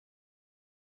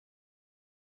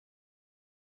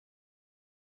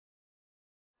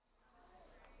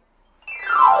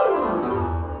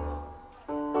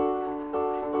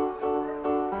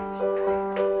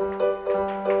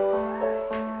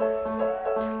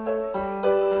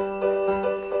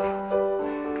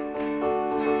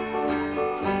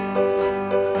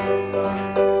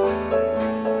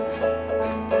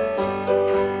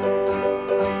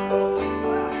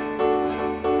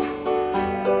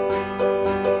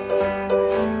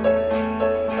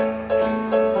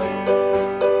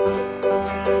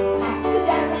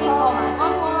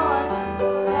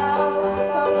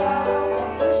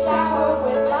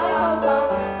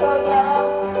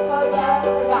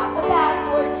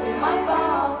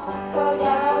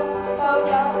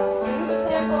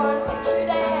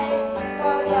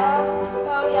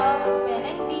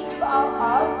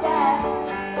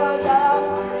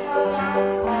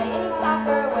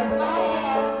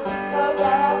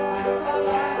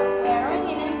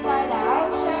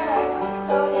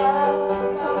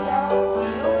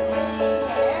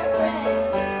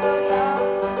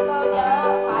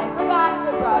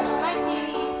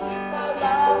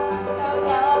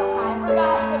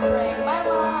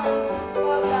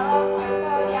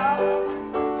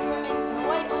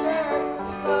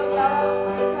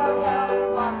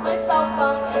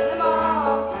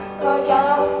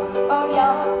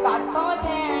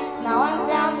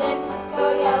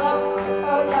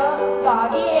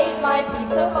doggy ate my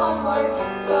piece of homework.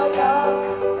 Go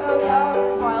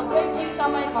yellow, wild grape juice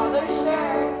on my mother's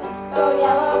shirt. Go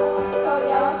yellow,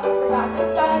 forgot to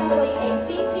study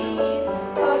ACTs.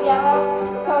 Go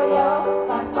yellow,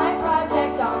 left my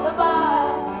project on the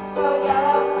bus. Go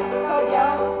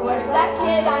yellow, where's that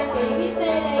kid I'm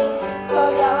babysitting? Go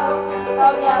yellow,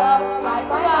 I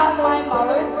forgot my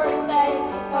mother's birthday.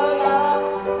 Go yellow,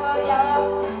 go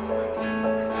yellow.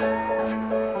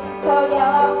 Code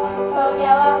yellow, code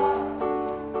yellow.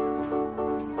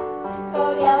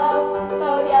 Code yellow,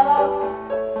 code yellow.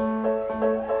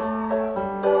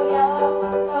 Code yellow,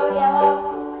 code yellow.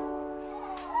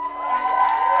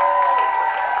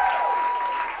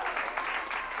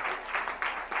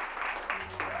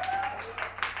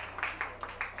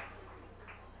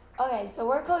 Okay, so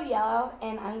we're Code Yellow,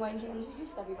 and I'm going to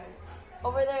introduce everybody.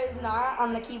 Over there is Nara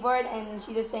on the keyboard, and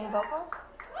she just sang vocals.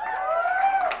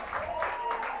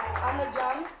 On the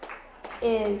drums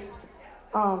is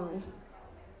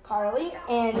Carly,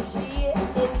 and she is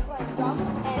playing drums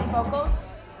and vocals.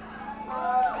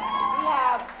 We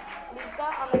have Lisa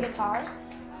on the guitar,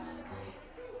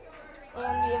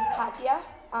 and we have Katja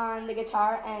on the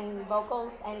guitar and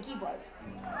vocals and keyboard.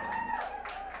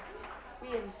 We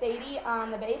have Sadie on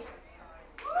the bass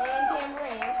and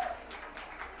tambourine.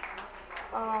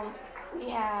 We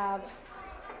have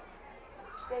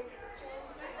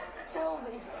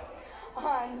Sylvie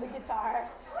on the guitar,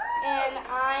 and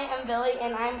I am Billie,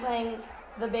 and I'm playing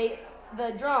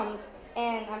the drums,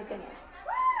 and I'm singing.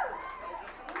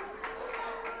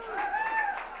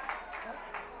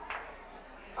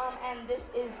 And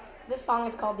this song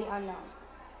is called The Unknown.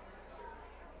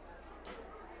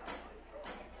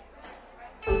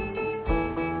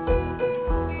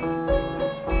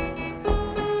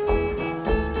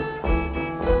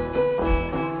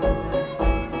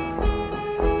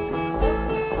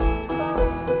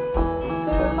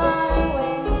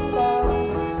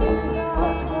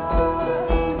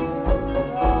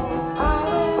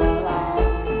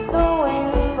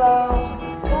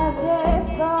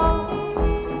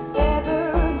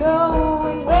 Never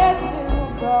knowing where to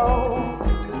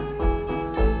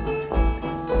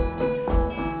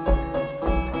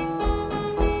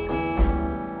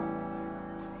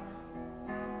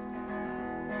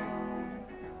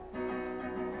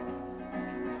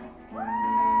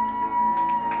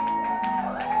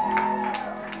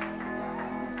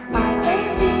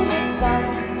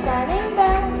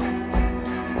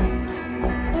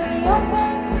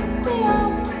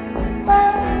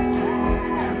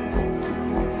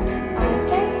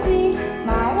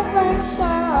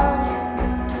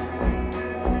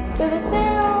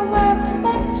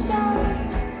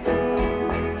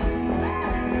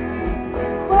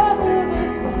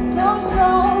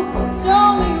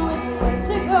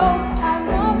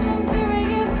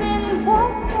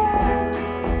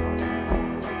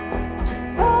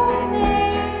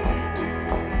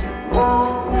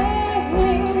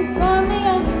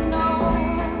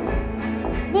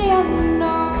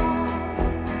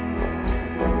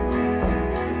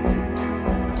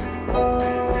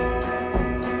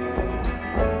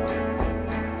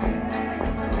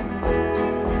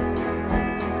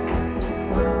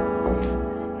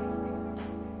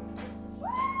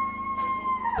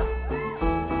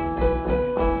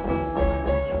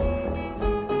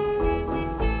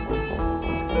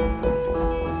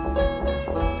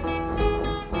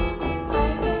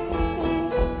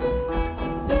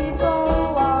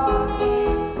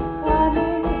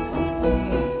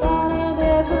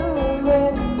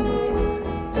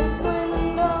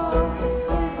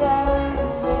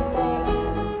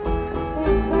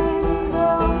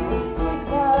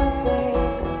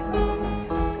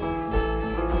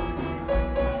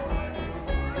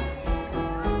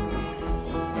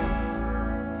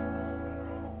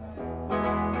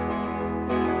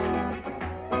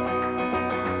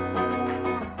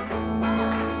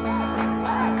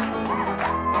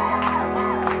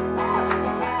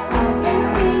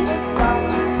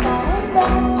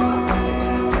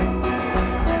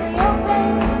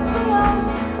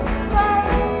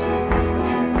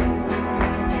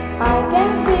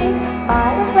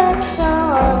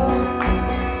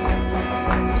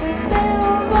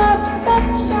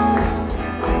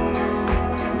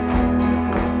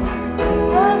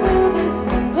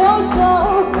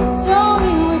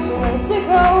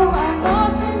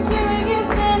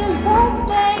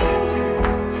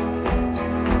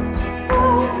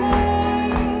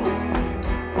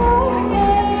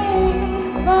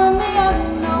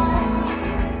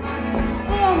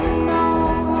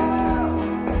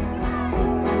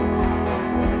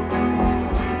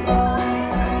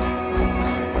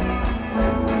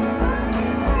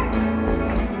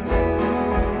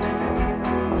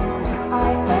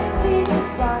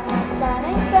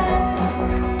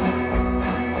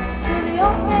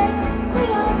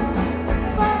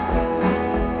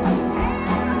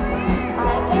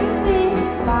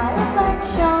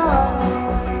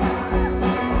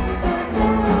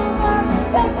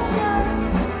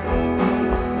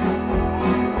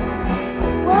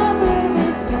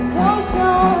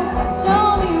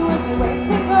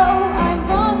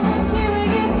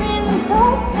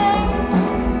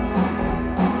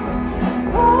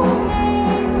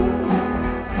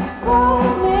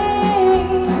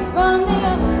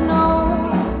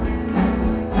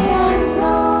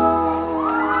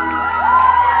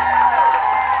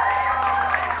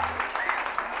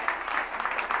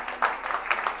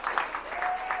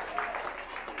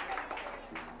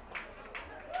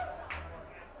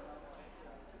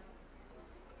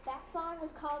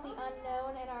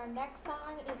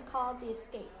song is called The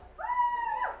Escape.